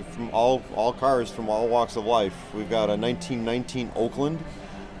from all cars from all walks of life. We've got a 1919 Oakland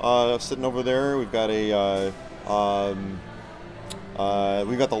sitting over there. We've got we've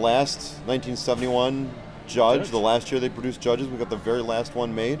got the last 1971 Judge. The last year they produced Judges. We've got the very last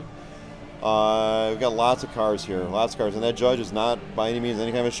one made. We've got lots of cars here, and that Judge is not by any means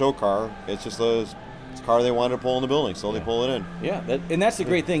any kind of a show car. It's just it's a car they wanted to pull in the building, so they pull it in. Yeah, and that's the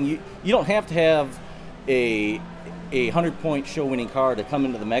great thing. You don't have to have a 100-point show-winning car to come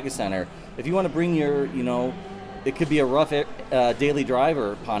into the Mega Center. If you want to bring your, it could be a rough daily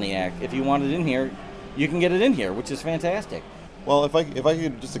driver Pontiac. If you want it in here, you can get it in here, which is fantastic. Well, if I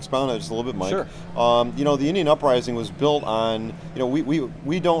could just expound on it just a little bit, Mike. Sure. The Indian Uprising was built on, we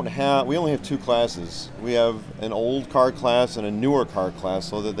only have two classes. We have an old car class and a newer car class,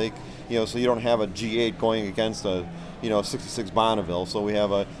 so that they, so you don't have a G8 going against a 66 Bonneville. So we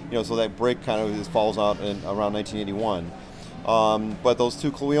have so that break kind of falls out in around 1981.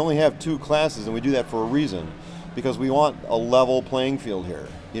 But we only have 2 classes, and we do that for a reason, because we want a level playing field here.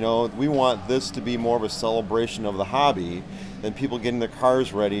 We want this to be more of a celebration of the hobby than people getting their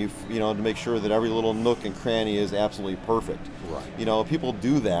cars ready, to make sure that every little nook and cranny is absolutely perfect. Right. People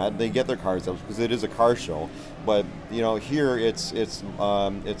do that; they get their cars up because it is a car show. But here it's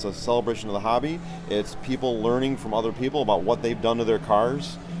a celebration of the hobby. It's people learning from other people about what they've done to their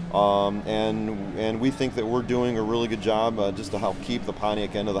cars. And we think that we're doing a really good job just to help keep the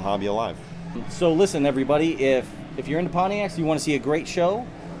Pontiac end of the hobby alive. So listen, everybody, if you're into Pontiacs, you want to see a great show,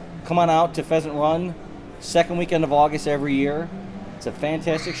 come on out to Pheasant Run, second weekend of August every year. It's a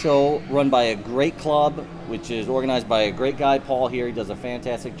fantastic show run by a great club, which is organized by a great guy, Paul here. He does a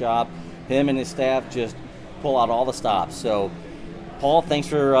fantastic job. Him and his staff just pull out all the stops. So, Paul, thanks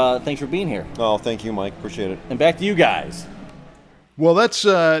for being here. Oh, thank you, Mike. Appreciate it. And back to you guys. Well, that's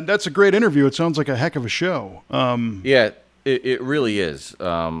a great interview. It sounds like a heck of a show. Yeah, it really is.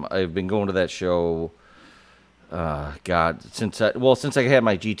 I've been going to that show, since I had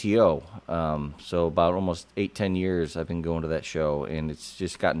my GTO. So about almost 8-10 years I've been going to that show, and it's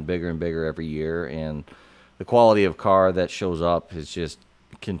just gotten bigger and bigger every year. And the quality of car that shows up has just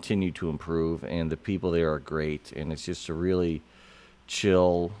continued to improve, and the people there are great. And it's just a really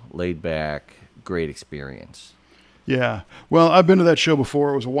chill, laid back, great experience. Yeah, well, I've been to that show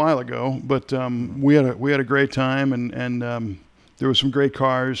before. It was a while ago, but we had a great time, and there were some great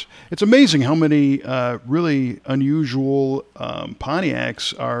cars. It's amazing how many really unusual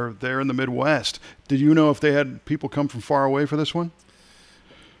Pontiacs are there in the Midwest. Did you know if they had people come from far away for this one?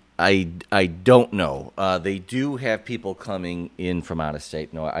 I don't know. They do have people coming in from out of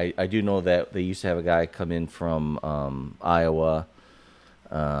state. No, I do know that they used to have a guy come in from Iowa,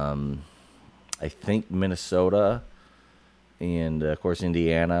 I think Minnesota, and of course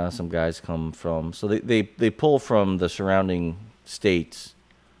Indiana. Some guys come from, so they pull from the surrounding states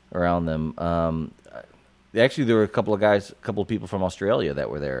around them. Actually, there were a couple of people from Australia that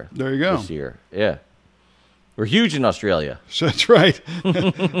were there. There you go. This year, yeah, we're huge in Australia. So that's right.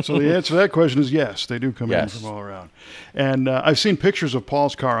 So the answer to that question is yes, they do come in Yes. from all around. And I've seen pictures of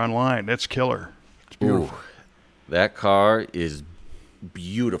Paul's car online. That's killer. It's beautiful. Ooh, that car is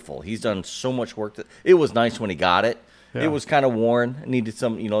beautiful. He's done so much work. It was nice when he got it. Yeah. It was kind of worn. Needed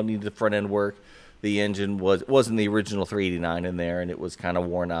the front end work. The engine wasn't the original 389 in there, and it was kind of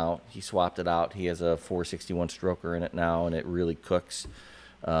worn out. He swapped it out. He has a 461 stroker in it now, and it really cooks.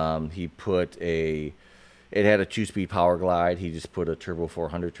 He put it had a 2-speed power glide. He just put a turbo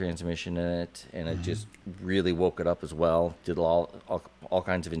 400 transmission in it, and it just really woke it up as well. Did all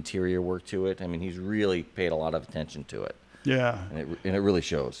kinds of interior work to it. I mean, he's really paid a lot of attention to it. Yeah. And it really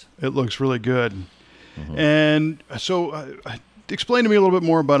shows. It looks really good. And so explain to me a little bit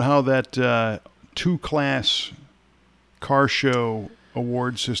more about how that 2-class car show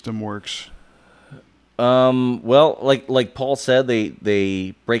award system works. Well, like Paul said,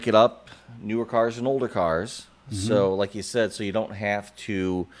 they break it up, newer cars and older cars. So like you said, so you don't have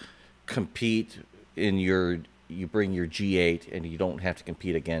to compete you bring your G8, and you don't have to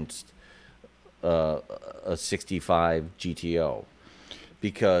compete against a 65 GTO,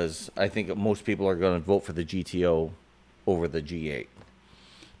 because I think most people are going to vote for the GTO over the G8.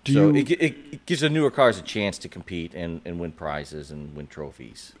 It gives the newer cars a chance to compete and win prizes and win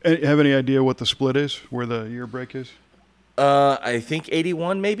trophies. Have any idea what the split is, where the year break is? I think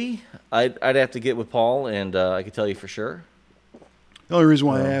 81 maybe. I'd have to get with Paul, and I could tell you for sure. The only reason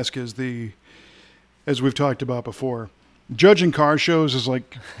why I ask is as we've talked about before, judging car shows is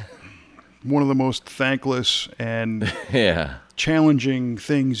like one of the most thankless and challenging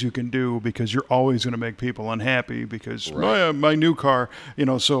things you can do, because you're always going to make people unhappy because my new car,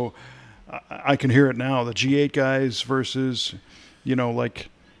 so I can hear it now. The G8 guys versus, like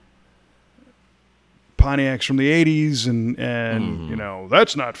Pontiacs from the 80s and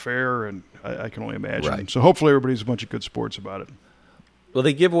that's not fair. And I can only imagine. Right. So hopefully everybody's a bunch of good sports about it. Well,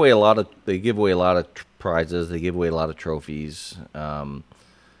 they give away a lot of prizes. They give away a lot of trophies.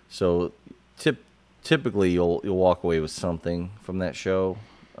 So typically you'll walk away with something from that show.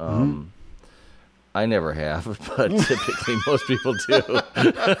 I never have, but typically most people do.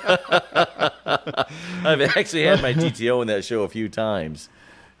 I've actually had my GTO in that show a few times.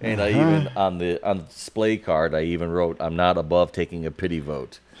 And I even on the display card, I even wrote, "I'm not above taking a pity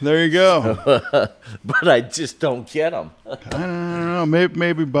vote." There you go. But I just don't get them. I don't know.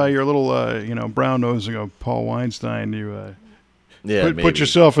 Maybe by your little, brown nosing of Paul Weinstein, you put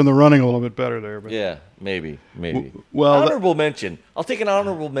yourself in the running a little bit better there. But. Yeah, maybe. Well, honorable mention. I'll take an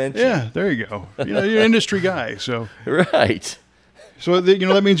honorable mention. Yeah, there you go. You're an industry guy, so right. So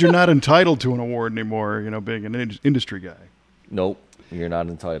that means you're not entitled to an award anymore. Being an industry guy. Nope, you're not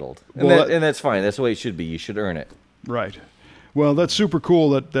entitled. Well, And that's fine. That's the way it should be. You should earn it. Right. Well, that's super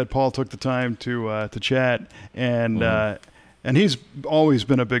cool that Paul took the time to chat, and he's always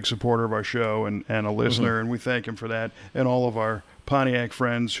been a big supporter of our show and a listener, and we thank him for that, and all of our Pontiac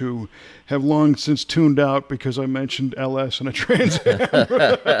friends who have long since tuned out because I mentioned LS and a Trans Am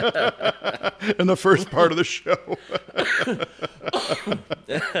in the first part of the show.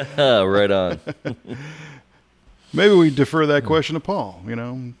 Right on. Maybe we defer that question to Paul.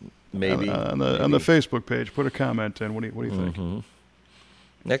 Maybe on the Facebook page, put a comment in. What do you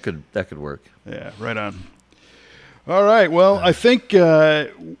think? That could work. Yeah, right on. All right. Well, I think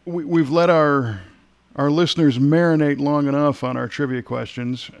we've let our listeners marinate long enough on our trivia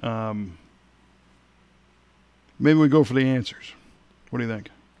questions. Maybe we go for the answers. What do you think?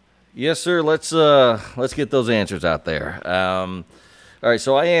 Yes, sir. Let's get those answers out there. All right.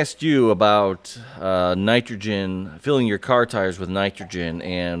 So I asked you about nitrogen, filling your car tires with nitrogen,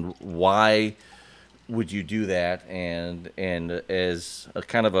 and why would you do that? And as a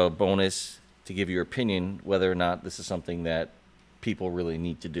kind of a bonus to give your opinion, whether or not this is something that people really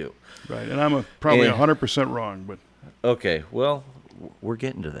need to do. Right. And I'm probably 100% wrong, but okay. Well, we're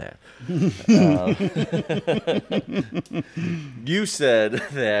getting to that. You said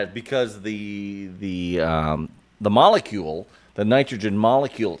that because the molecule, the nitrogen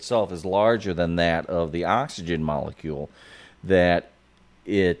molecule itself, is larger than that of the oxygen molecule, that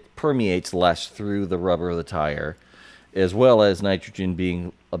it permeates less through the rubber of the tire, as well as nitrogen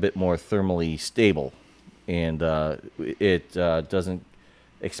being a bit more thermally stable, and it doesn't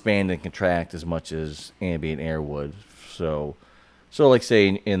expand and contract as much as ambient air would. So like say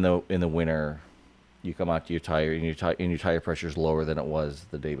in the winter, you come out to your tire and your tire pressure is lower than it was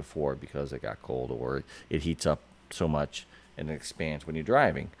the day before because it got cold, or it heats up so much and it expands when you're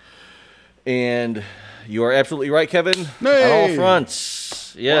driving. And you are absolutely right, Kevin. Hey! On all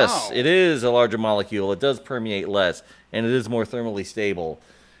fronts. Yes, Wow. It is a larger molecule. It does permeate less, and it is more thermally stable.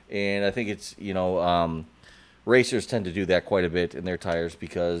 And I think it's, racers tend to do that quite a bit in their tires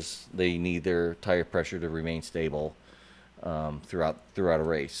because they need their tire pressure to remain stable throughout a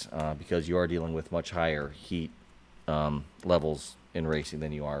race because you are dealing with much higher heat levels in racing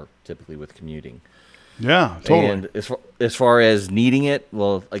than you are typically with commuting. yeah, totally. And as far as needing it,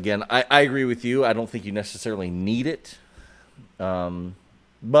 well, again, I agree with you. I don't think you necessarily need it.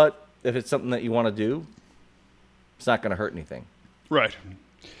 But if it's something that you want to do, it's not going to hurt anything. Right.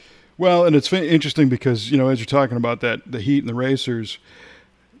 Well, and it's interesting because, as you're talking about that, the heat and the racers,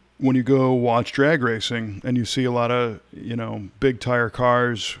 when you go watch drag racing and you see a lot of, big tire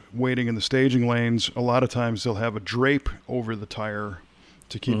cars waiting in the staging lanes, a lot of times they'll have a drape over the tire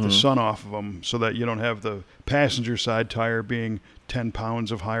to keep the sun off of them so that you don't have the passenger side tire being 10 pounds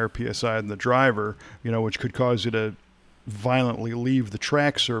of higher PSI than the driver, which could cause you to violently leave the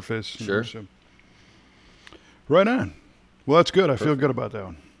track surface. Sure. So, right on. Well, that's good. I feel good about that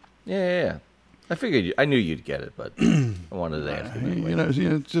one. Yeah. I figured I knew you'd get it, but I wanted to ask you anyway.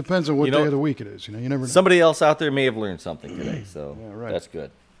 It depends on what day of the week it is. You never know. Somebody else out there may have learned something today, so that's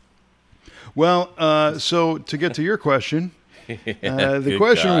good. Well, so to get to your question, the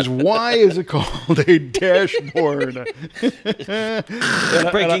question was, why is it called a dashboard?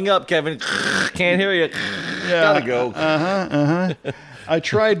 Breaking up, Kevin. Can't hear you. Gotta go. I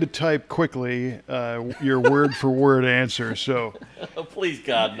tried to type quickly your word-for-word answer, so Oh, please,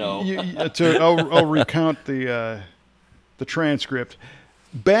 God, no. I'll recount the transcript.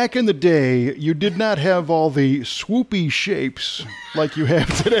 Back in the day, you did not have all the swoopy shapes like you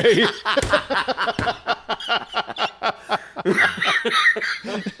have today.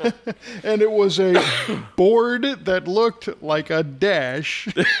 And it was a board that looked like a dash.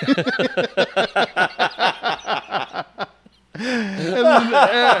 And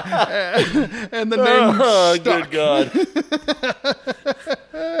the name stuck. Good God.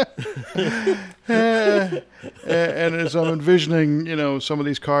 And as I'm envisioning, some of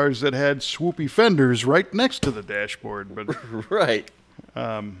these cars that had swoopy fenders right next to the dashboard, but Right.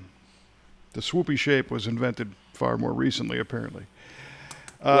 the swoopy shape was invented far more recently, apparently.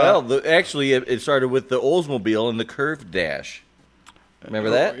 Actually, it started with the Oldsmobile and the curved dash.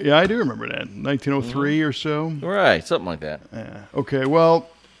 Remember that? Yeah, I do remember that. 1903 or so. Right, something like that. Yeah. Okay, well,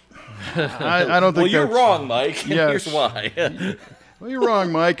 I don't think Well, you're that's- wrong, Mike, and Yes. here's why. Well, you're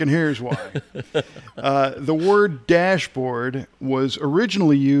wrong, Mike, and here's why. The word dashboard was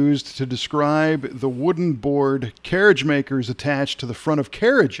originally used to describe the wooden board carriage makers attached to the front of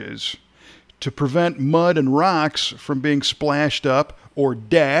carriages to prevent mud and rocks from being splashed up or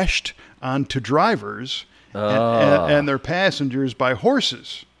dashed onto drivers and their passengers by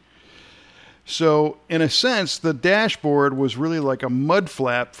horses. So, in a sense, the dashboard was really like a mud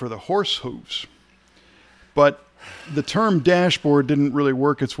flap for the horse hooves. But the term dashboard didn't really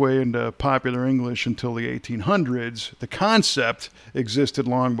work its way into popular English until the 1800s. The concept existed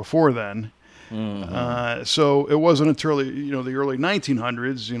long before then. So it wasn't until the early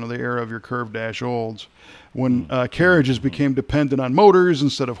 1900s, the era of your curved dash olds, when carriages became dependent on motors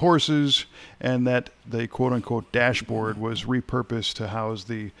instead of horses, and that the quote-unquote dashboard was repurposed to house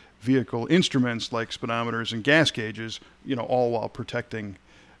the vehicle instruments like speedometers and gas gauges, all while protecting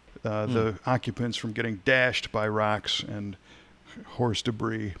the occupants from getting dashed by rocks and horse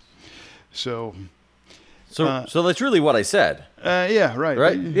debris. So that's really what I said. Yeah, right.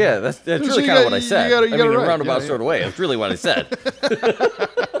 Right? Yeah, that's really kind of what I said. In a roundabout sort of way. That's really what I said.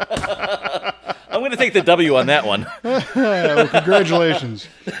 I'm going to take the W on that one. Well, congratulations.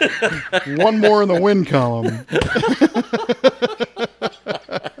 One more in the win column.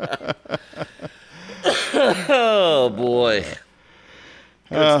 Oh, boy.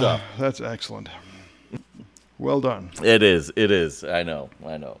 Good stuff. That's excellent. Well done. It is. I know.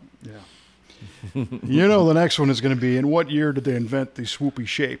 Yeah. The next one is going to be, in what year did they invent the swoopy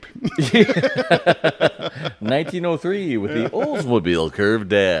shape? 1903 with the Oldsmobile Curved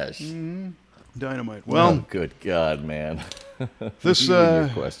Dash. Dynamite. Well, good God, man. This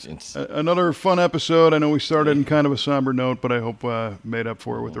questions. Another fun episode. I know we started in kind of a somber note, but I hope made up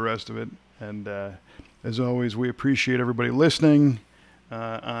for it with the rest of it. And as always, we appreciate everybody listening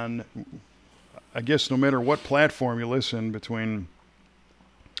on, I guess, no matter what platform you listen, between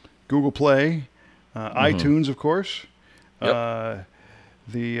Google Play, iTunes, of course, the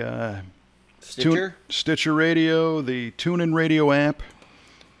Stitcher Radio, the TuneIn Radio app.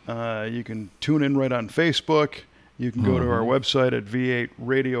 You can tune in right on Facebook. You can go to our website at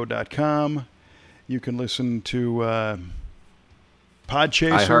v8radio.com. You can listen to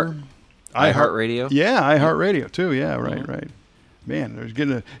Podchaser. iHeartRadio? Yeah, iHeartRadio too. Yeah, right. Man, there's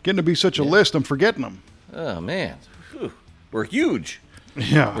getting to be such a list, I'm forgetting them. Oh, man. Whew. We're huge.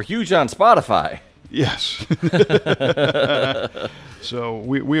 Yeah. We're huge on Spotify. Yes. So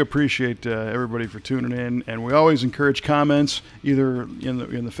we appreciate everybody for tuning in, and we always encourage comments either in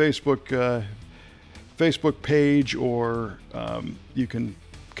the Facebook page, or you can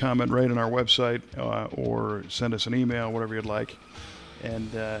comment right on our website, or send us an email, whatever you'd like. And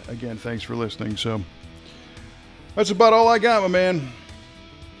again, thanks for listening. So that's about all I got, my man.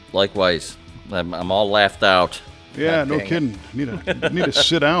 Likewise. I'm all laughed out. Yeah, no kidding. Need to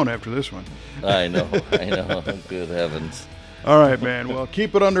sit down after this one. I know. Good heavens. All right, man. Well,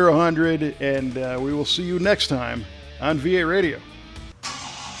 keep it under 100, and we will see you next time on V8 Radio.